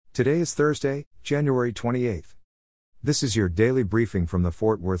Today is Thursday, January 28th. This is your daily briefing from the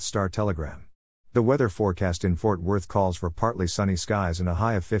Fort Worth Star-Telegram. The weather forecast in Fort Worth calls for partly sunny skies and a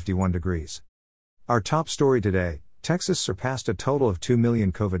high of 51 degrees. Our top story today: Texas surpassed a total of 2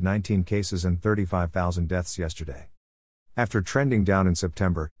 million COVID-19 cases and 35,000 deaths yesterday. After trending down in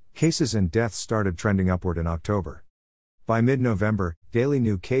September, cases and deaths started trending upward in October. By mid-November, daily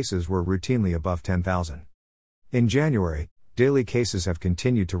new cases were routinely above 10,000. In January, daily cases have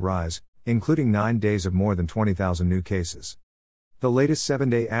continued to rise, including 9 days of more than 20,000 new cases. The latest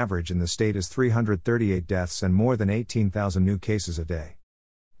 7-day average in the state is 338 deaths and more than 18,000 new cases a day.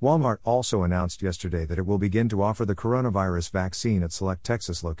 Walmart also announced yesterday that it will begin to offer the coronavirus vaccine at select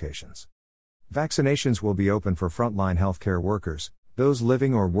Texas locations. Vaccinations will be open for frontline healthcare workers, those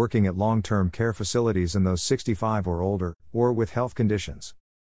living or working at long-term care facilities, and those 65 or older, or with health conditions.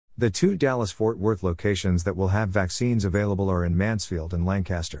 The two Dallas-Fort Worth locations that will have vaccines available are in Mansfield and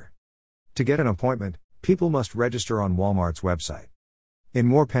Lancaster. To get an appointment, people must register on Walmart's website. In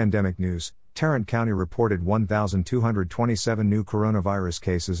more pandemic news, Tarrant County reported 1,227 new coronavirus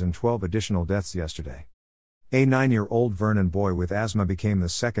cases and 12 additional deaths yesterday. A 9-year-old Vernon boy with asthma became the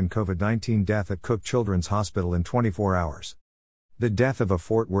second COVID-19 death at Cook Children's Hospital in 24 hours. The death of a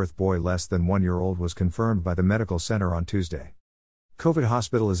Fort Worth boy less than 1 year old was confirmed by the medical center on Tuesday. COVID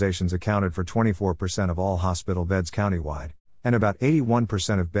hospitalizations accounted for 24% of all hospital beds countywide, and about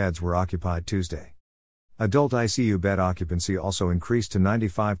 81% of beds were occupied Tuesday. Adult ICU bed occupancy also increased to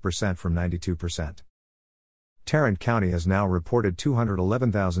 95% from 92%. Tarrant County has now reported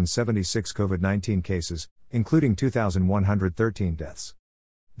 211,076 COVID-19 cases, including 2,113 deaths.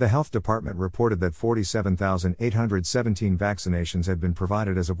 The health department reported that 47,817 vaccinations had been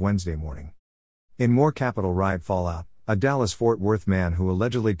provided as of Wednesday morning. In more Capitol riot fallout, a Dallas-Fort Worth man who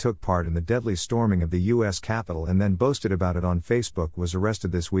allegedly took part in the deadly storming of the U.S. Capitol and then boasted about it on Facebook was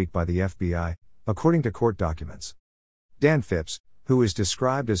arrested this week by the FBI, according to court documents. Dan Phipps, who is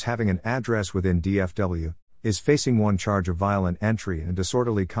described as having an address within DFW, is facing one charge of violent entry and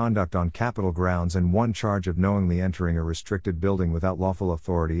disorderly conduct on Capitol grounds and one charge of knowingly entering a restricted building without lawful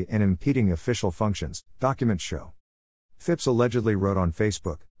authority and impeding official functions, documents show. Phipps allegedly wrote on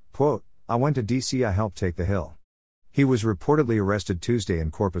Facebook, quote, "I went to D.C. I helped take the Hill." He was reportedly arrested Tuesday in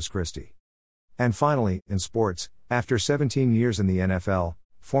Corpus Christi. And finally, in sports, after 17 years in the NFL,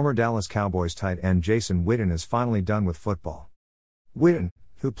 former Dallas Cowboys tight end Jason Witten is finally done with football. Witten,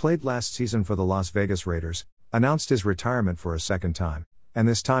 who played last season for the Las Vegas Raiders, announced his retirement for a second time, and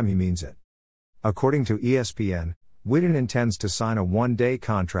this time he means it. According to ESPN, Witten intends to sign a one-day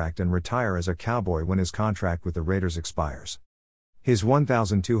contract and retire as a Cowboy when his contract with the Raiders expires. His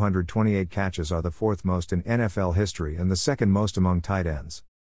 1,228 catches are the fourth most in NFL history and the second most among tight ends.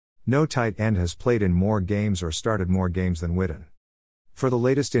 No tight end has played in more games or started more games than Witten. For the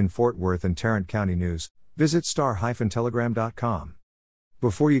latest in Fort Worth and Tarrant County news, visit star-telegram.com.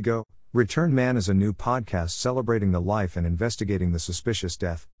 Before you go, Return Man is a new podcast celebrating the life and investigating the suspicious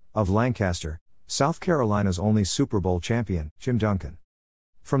death of Lancaster, South Carolina's only Super Bowl champion, Jim Duncan.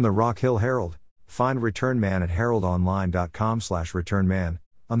 From the Rock Hill Herald, find Return Man at heraldonline.com/returnman,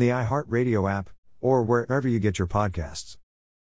 on the iHeartRadio app, or wherever you get your podcasts.